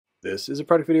This is a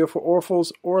product video for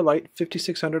ORAFOL's ORALITE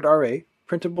 5600RA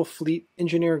printable fleet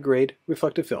engineer grade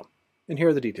reflective film, and here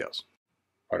are the details.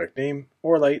 Product name,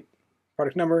 ORALITE,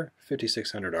 product number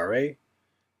 5600RA,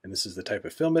 and this is the type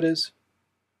of film it is.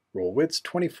 Roll widths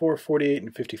 24, 48,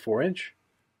 and 54 inch,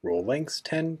 roll lengths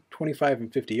 10, 25,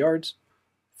 and 50 yards,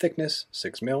 thickness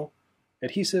 6 mil,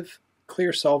 adhesive,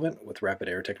 clear solvent with rapid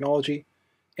air technology,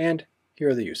 and here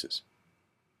are the uses.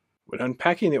 When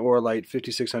unpacking the ORALITE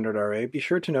 5600RA, be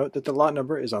sure to note that the lot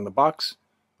number is on the box,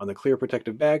 on the clear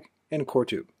protective bag, and core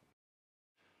tube.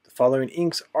 The following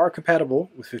inks are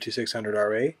compatible with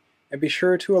 5600RA, and be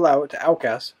sure to allow it to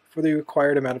outgas for the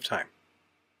required amount of time.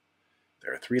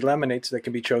 There are 3 laminates that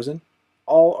can be chosen.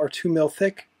 All are 2 mil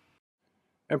thick,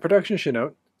 and production should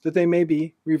note that they may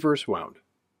be reverse wound.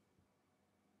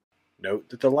 Note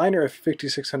that the liner of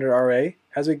 5600RA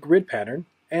has a grid pattern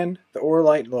and the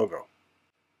ORALITE logo.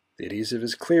 The adhesive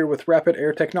is clear with rapid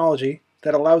air technology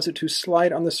that allows it to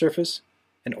slide on the surface,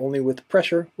 and only with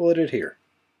pressure will it adhere.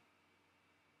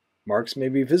 Marks may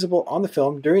be visible on the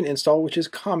film during install, which is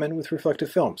common with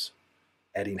reflective films.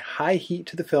 Adding high heat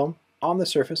to the film on the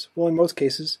surface will in most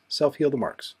cases self-heal the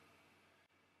marks.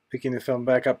 Picking the film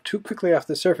back up too quickly off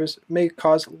the surface may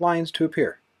cause lines to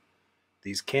appear.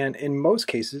 These can, in most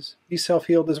cases, be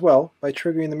self-healed as well by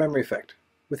triggering the memory effect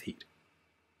with heat.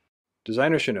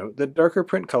 Designers should note that darker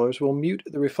print colors will mute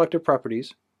the reflective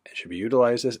properties and should be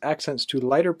utilized as accents to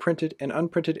lighter printed and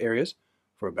unprinted areas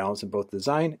for a balance in both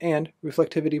design and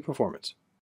reflectivity performance.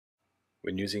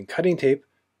 When using cutting tape,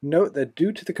 note that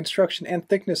due to the construction and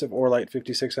thickness of ORALITE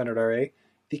 5600RA,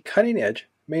 the cutting edge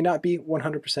may not be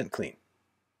 100% clean.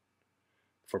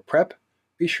 For prep,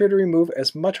 be sure to remove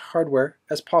as much hardware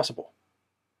as possible.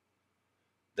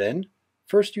 Then,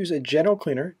 first use a gentle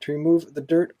cleaner to remove the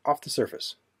dirt off the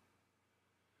surface.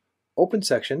 Open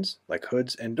sections, like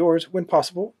hoods and doors when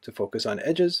possible, to focus on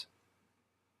edges.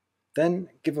 Then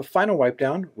give a final wipe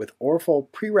down with ORAFOL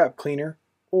pre-wrap cleaner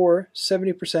or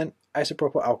 70%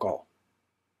 isopropyl alcohol.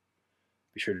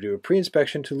 Be sure to do a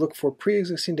pre-inspection to look for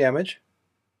pre-existing damage.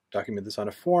 Document this on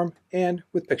a form and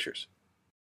with pictures.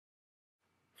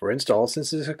 For install,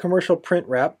 since it's a commercial print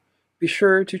wrap, be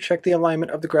sure to check the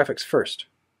alignment of the graphics first.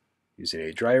 Using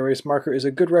a dry erase marker is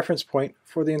a good reference point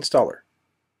for the installer.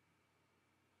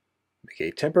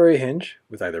 Make a temporary hinge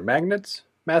with either magnets,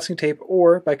 masking tape,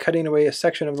 or by cutting away a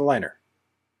section of the liner.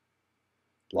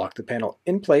 Lock the panel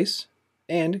in place,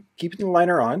 and keeping the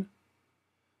liner on,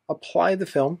 apply the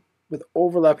film with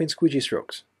overlapping squeegee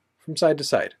strokes from side to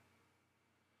side.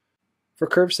 For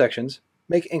curved sections,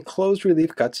 make enclosed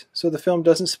relief cuts so the film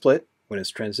doesn't split when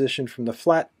it's transitioned from the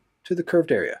flat to the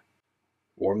curved area.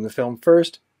 Warm the film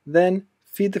first, then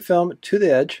feed the film to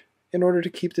the edge in order to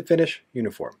keep the finish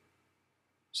uniform.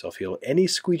 Self-heal any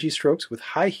squeegee strokes with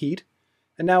high heat,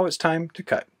 and now it's time to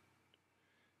cut.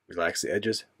 Relax the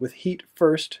edges with heat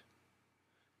first.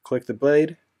 Click the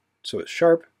blade so it's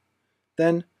sharp,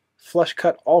 then flush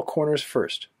cut all corners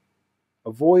first.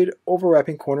 Avoid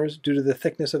overwrapping corners due to the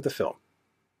thickness of the film.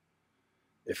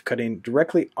 If cutting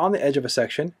directly on the edge of a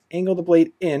section, angle the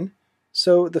blade in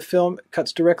so the film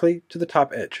cuts directly to the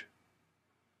top edge.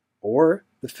 Or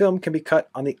the film can be cut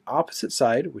on the opposite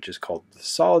side, which is called the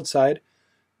solid side,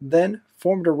 then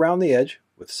formed around the edge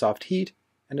with soft heat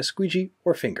and a squeegee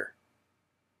or finger.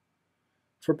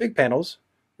 For big panels,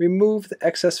 remove the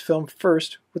excess film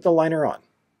first with the liner on.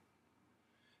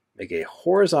 Make a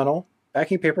horizontal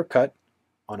backing paper cut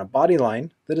on a body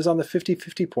line that is on the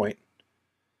 50-50 point.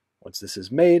 Once this is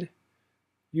made,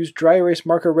 use dry erase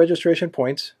marker registration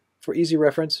points for easy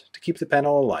reference to keep the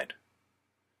panel aligned.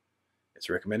 It's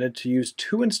recommended to use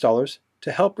 2 installers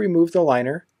to help remove the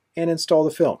liner and install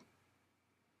the film.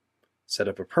 Set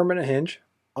up a permanent hinge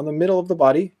on the middle of the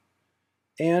body,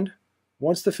 and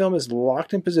once the film is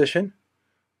locked in position,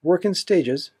 work in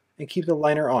stages and keep the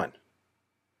liner on.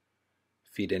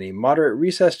 Feed any moderate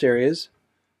recessed areas,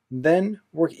 then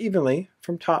work evenly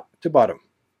from top to bottom.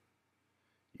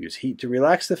 Use heat to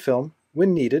relax the film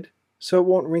when needed so it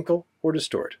won't wrinkle or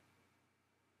distort.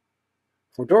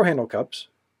 For door handle cups,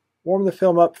 warm the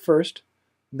film up first,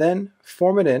 then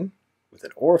form it in with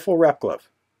an ORAFOL wrap glove.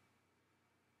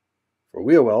 For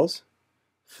wheel wells,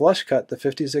 flush cut the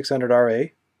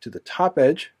 5600RA to the top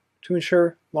edge to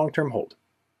ensure long-term hold.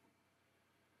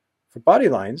 For body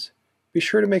lines, be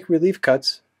sure to make relief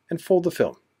cuts and fold the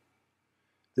film.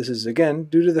 This is again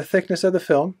due to the thickness of the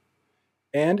film,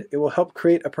 and it will help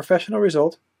create a professional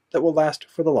result that will last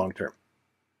for the long term.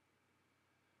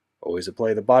 Always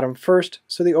apply the bottom first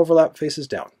so the overlap faces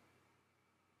down.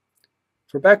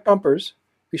 For back bumpers,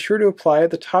 be sure to apply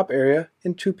the top area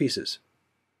in 2 pieces.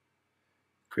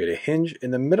 Create a hinge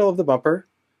in the middle of the bumper,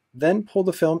 Then pull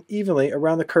the film evenly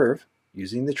around the curve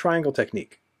using the triangle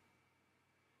technique.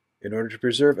 In order to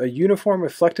preserve a uniform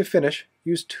reflective finish,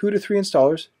 use 2 to 3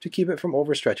 installers to keep it from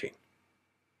overstretching.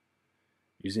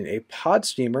 Using a pod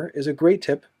steamer is a great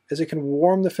tip as it can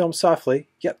warm the film softly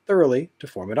yet thoroughly to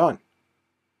form it on.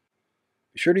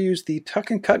 Be sure to use the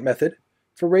tuck and cut method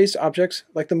for raised objects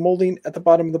like the molding at the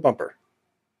bottom of the bumper.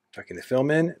 Tucking the film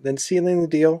in, then sealing the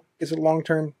deal gives it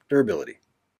long-term durability.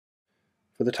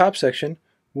 For the top section,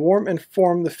 warm and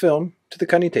form the film to the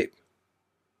cutting tape.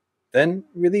 Then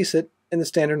release it in the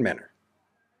standard manner.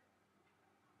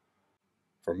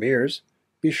 For mirrors,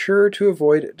 be sure to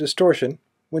avoid distortion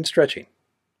when stretching.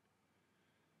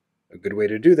 A good way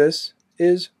to do this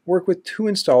is work with 2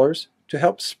 installers to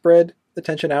help spread the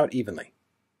tension out evenly.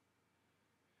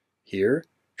 Here,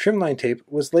 trimline tape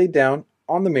was laid down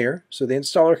on the mirror so the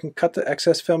installer can cut the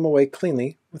excess film away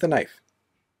cleanly with a knife.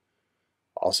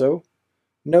 Also,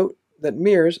 note that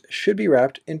mirrors should be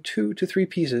wrapped in 2 to 3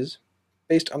 pieces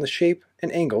based on the shape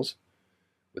and angles,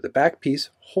 with the back piece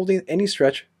holding any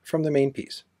stretch from the main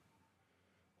piece.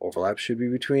 Overlap should be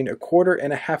between 1/4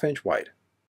 and 1/2 inch wide.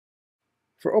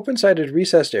 For open-sided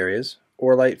recessed areas,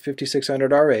 ORALITE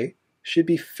 5600RA should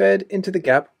be fed into the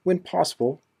gap when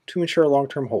possible to ensure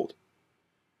long-term hold.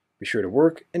 Be sure to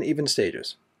work in even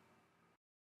stages.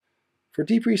 For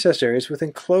deep recessed areas with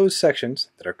enclosed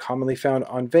sections that are commonly found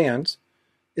on vans,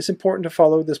 it's important to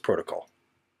follow this protocol.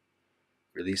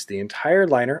 Release the entire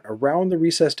liner around the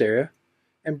recessed area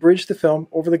and bridge the film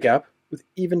over the gap with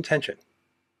even tension.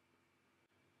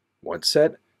 Once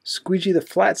set, squeegee the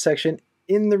flat section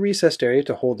in the recessed area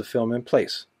to hold the film in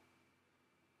place.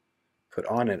 Put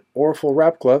on an ORAFOL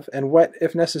wrap glove and wet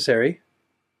if necessary.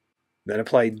 Then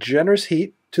apply generous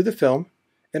heat to the film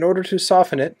in order to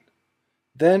soften it.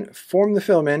 Then form the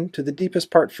film in to the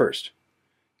deepest part first.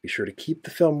 Be sure to keep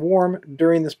the film warm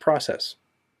during this process.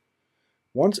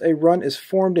 Once a run is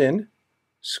formed in,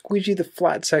 squeegee the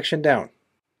flat section down.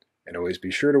 And always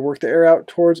be sure to work the air out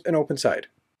towards an open side.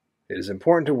 It is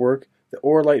important to work the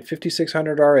ORALITE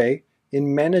 5600RA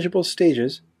in manageable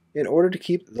stages in order to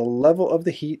keep the level of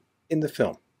the heat in the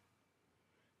film.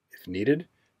 If needed,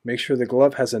 make sure the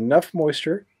glove has enough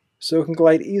moisture so it can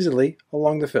glide easily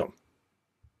along the film.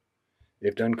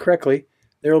 If done correctly,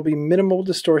 there will be minimal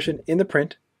distortion in the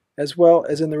print as well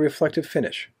as in the reflective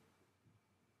finish.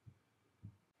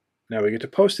 Now we get to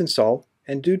post-install,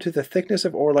 and due to the thickness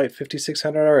of ORALITE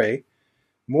 5600RA,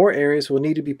 more areas will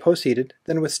need to be post-heated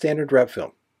than with standard wrap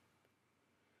film.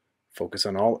 Focus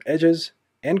on all edges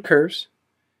and curves,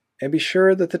 and be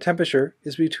sure that the temperature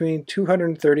is between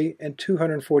 230 and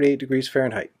 248 degrees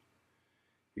Fahrenheit.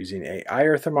 Using an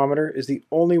IR thermometer is the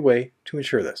only way to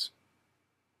ensure this.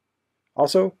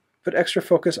 Also, put extra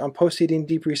focus on post-heating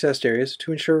deep recessed areas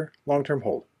to ensure long-term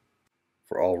hold.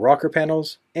 For all rocker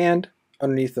panels and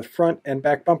underneath the front and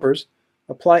back bumpers,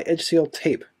 apply edge seal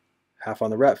tape, half on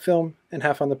the wrap film and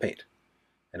half on the paint.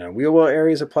 And on wheel well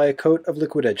areas, apply a coat of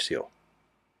liquid edge seal.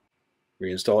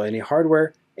 Reinstall any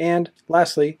hardware, and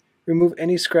lastly, remove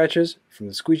any scratches from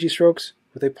the squeegee strokes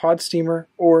with a pod steamer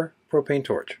or propane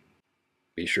torch.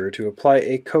 Be sure to apply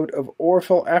a coat of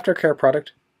ORAFOL aftercare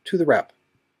product to the wrap.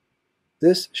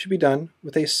 This should be done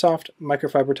with a soft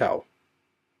microfiber towel.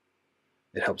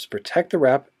 It helps protect the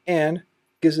wrap and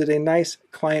gives it a nice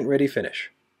client-ready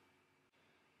finish.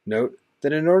 Note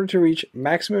that in order to reach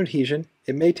maximum adhesion,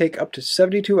 it may take up to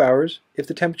 72 hours if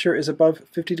the temperature is above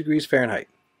 50 degrees Fahrenheit.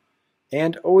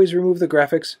 And always remove the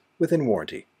graphics within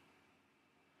warranty.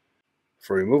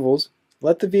 For removals,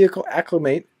 let the vehicle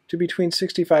acclimate to between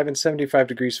 65 and 75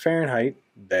 degrees Fahrenheit,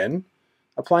 then,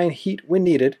 applying heat when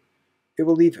needed, it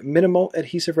will leave minimal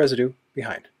adhesive residue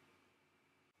behind.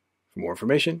 For more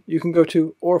information, you can go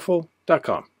to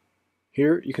orafol.com.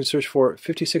 Here you can search for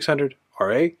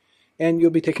 5600RA, and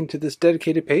you'll be taken to this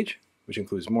dedicated page, which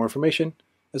includes more information,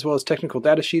 as well as technical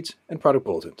data sheets and product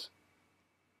bulletins.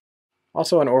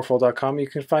 Also on orafol.com, you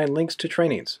can find links to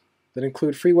trainings that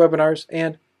include free webinars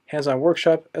and hands-on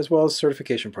workshop, as well as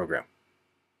certification program.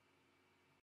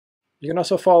 You can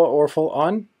also follow ORAFOL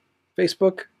on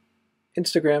Facebook,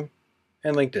 Instagram,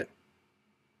 and LinkedIn.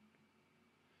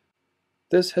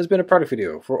 This has been a product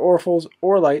video for ORAFOL's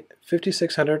ORALITE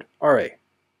 5600RA,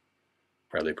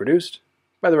 proudly produced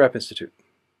by the Wrap Institute.